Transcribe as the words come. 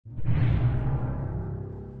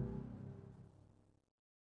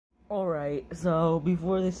Alright, so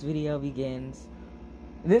before this video begins,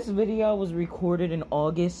 this video was recorded in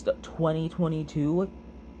August 2022.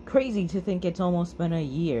 Crazy to think it's almost been a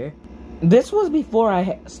year. This was before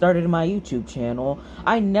I started my YouTube channel.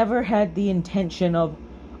 I never had the intention of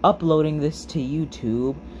uploading this to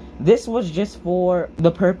YouTube. This was just for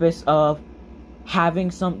the purpose of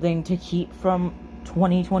having something to keep from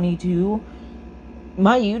 2022.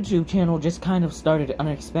 My YouTube channel just kind of started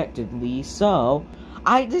unexpectedly, so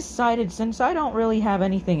I decided, since I don't really have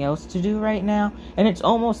anything else to do right now, and it's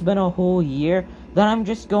almost been a whole year, that I'm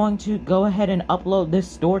just going to go ahead and upload this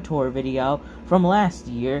store tour video from last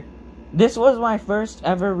year. This was my first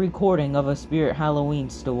ever recording of a Spirit Halloween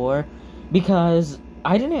store, because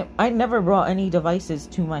I never brought any devices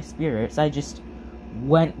to my spirits. I just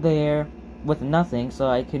went there with nothing so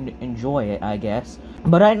I could enjoy it, I guess.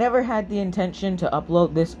 But I never had the intention to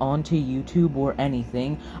upload this onto YouTube or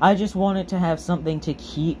anything. I just wanted to have something to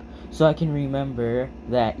keep so I can remember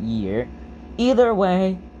that year. Either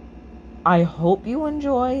way, I hope you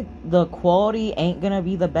enjoy. The quality ain't gonna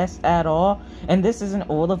be the best at all, and this isn't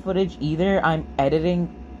all the footage either. I'm editing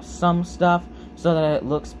some stuff so that it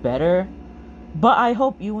looks better, but I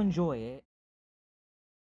hope you enjoy it.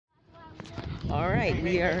 Alright,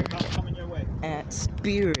 we are at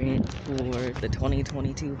Spirit for the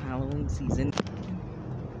 2022 Halloween season.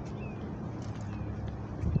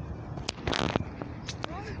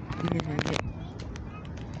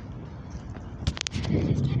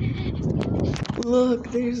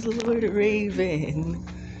 Look, there's Lord Raven.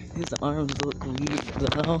 His arms look weird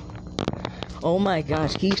though. Oh my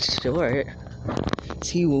gosh, he's short. Is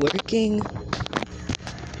he working?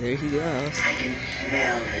 There he goes. I can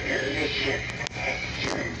smell the delicious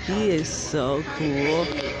texture. He is so cool.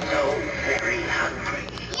 So very hungry.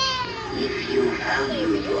 If you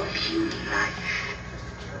value your puny life,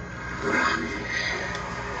 run.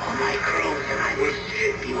 Or my crows and I will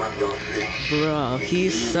strip you of your flesh. Bro,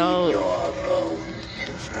 he's so... Your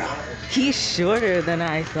bones run. He's shorter than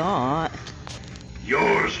I thought.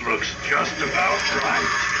 Yours looks just about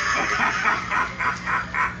right.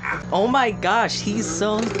 Oh my gosh, he's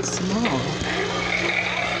so small.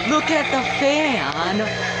 Look at the fan.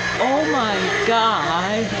 Oh my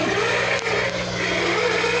god.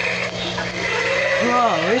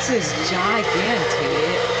 Bro, this is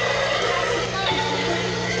gigantic.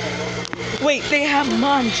 Wait, they have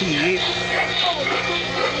Monty.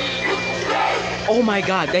 Oh my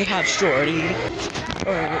god, they have Shorty.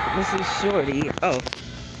 Or this is Shorty. Oh,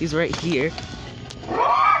 he's right here.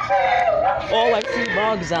 Oh, I see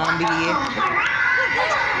Bog Zombie. Ooh,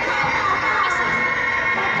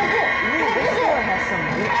 this one has some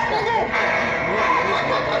good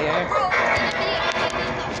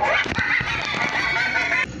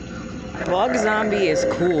stuff. Bog Zombie is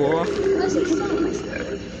cool.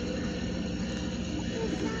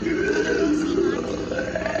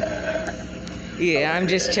 Yeah, I'm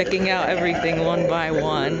just checking out everything one by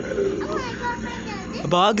one.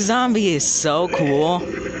 Bog Zombie is so cool.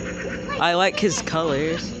 I like his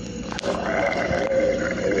colors.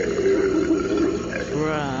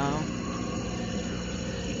 Bro.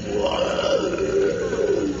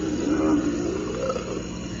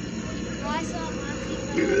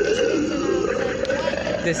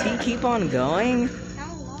 Does he keep on going? Your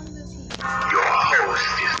host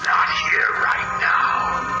is not here right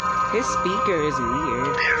now. His speaker is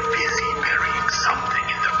weird. They're busy burying something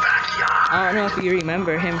in the backyard. I don't know if you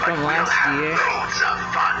remember him from last year. Loads of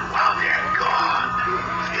fun while they're gone.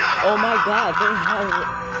 Oh my god,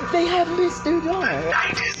 they have Mr. Dark. The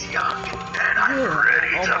night is young, and I'm Yeah.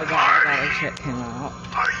 ready Oh to my god, I party. gotta check him out.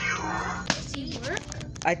 Are you? Does he work?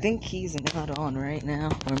 I think he's not on right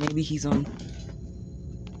now, or maybe he's on.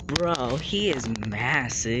 Bro, he is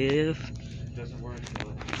massive.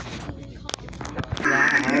 Wow.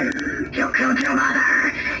 You killed your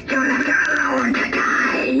mother. You left her alone to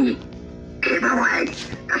die. Keep away.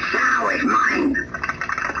 The sow is mine.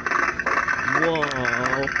 Whoa.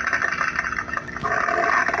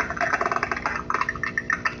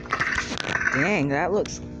 Dang, that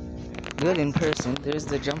looks good in person. There's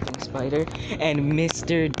the jumping spider and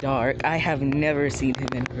Mr. Dark. I have never seen him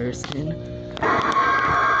in person.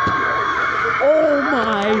 Oh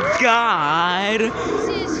my god! This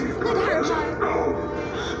is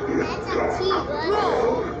That's a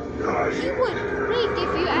T-Bug. He would break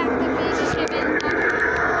if you activated him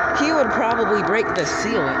in He would probably break the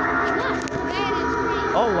ceiling. that is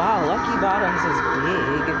great. Oh wow, Lucky Bottoms is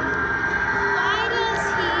big. Why does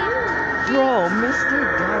he? Bro, Mr.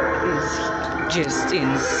 Dark is just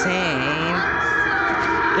insane.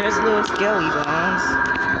 There's little Skelly Bones.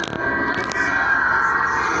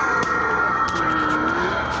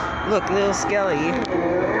 Look, little Skelly.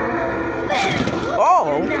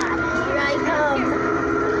 Oh! Here I come.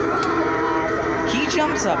 He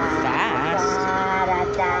jumps up fast.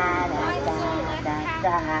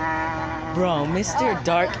 Bro, Mr.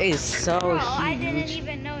 Dark is so I didn't huge.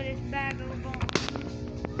 even notice Bag of Bones.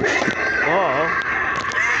 Oh.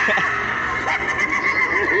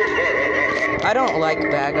 I don't like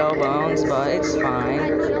Bago Bones, but it's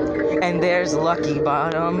fine. And there's Lucky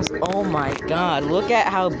Bottoms. Oh my god, look at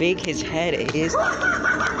how big his head is.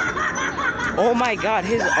 Oh my god,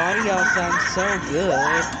 his audio sounds so good.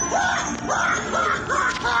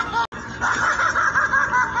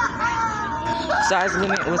 Size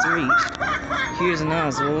limit was reached. Here's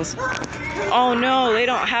nozzles. Oh no, they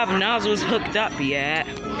don't have nozzles hooked up yet.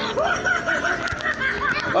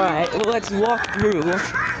 Alright, well, let's walk through.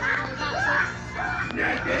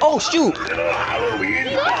 Oh shoot!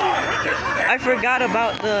 I forgot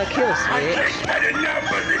about the kill switch.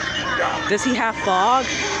 Does he have fog?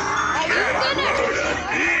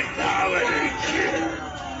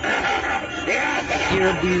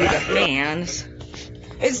 Here be the fans.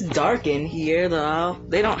 It's dark in here though.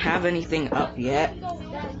 They don't have anything up yet.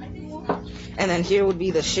 And then here would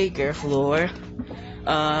be the shaker floor.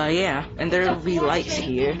 Yeah, and there will be lights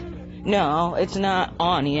here. No, it's not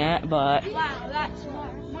on yet, but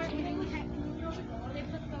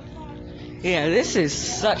yeah, this is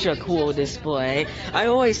such a cool display. I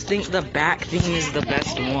always think the back theme is the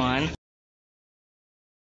best one.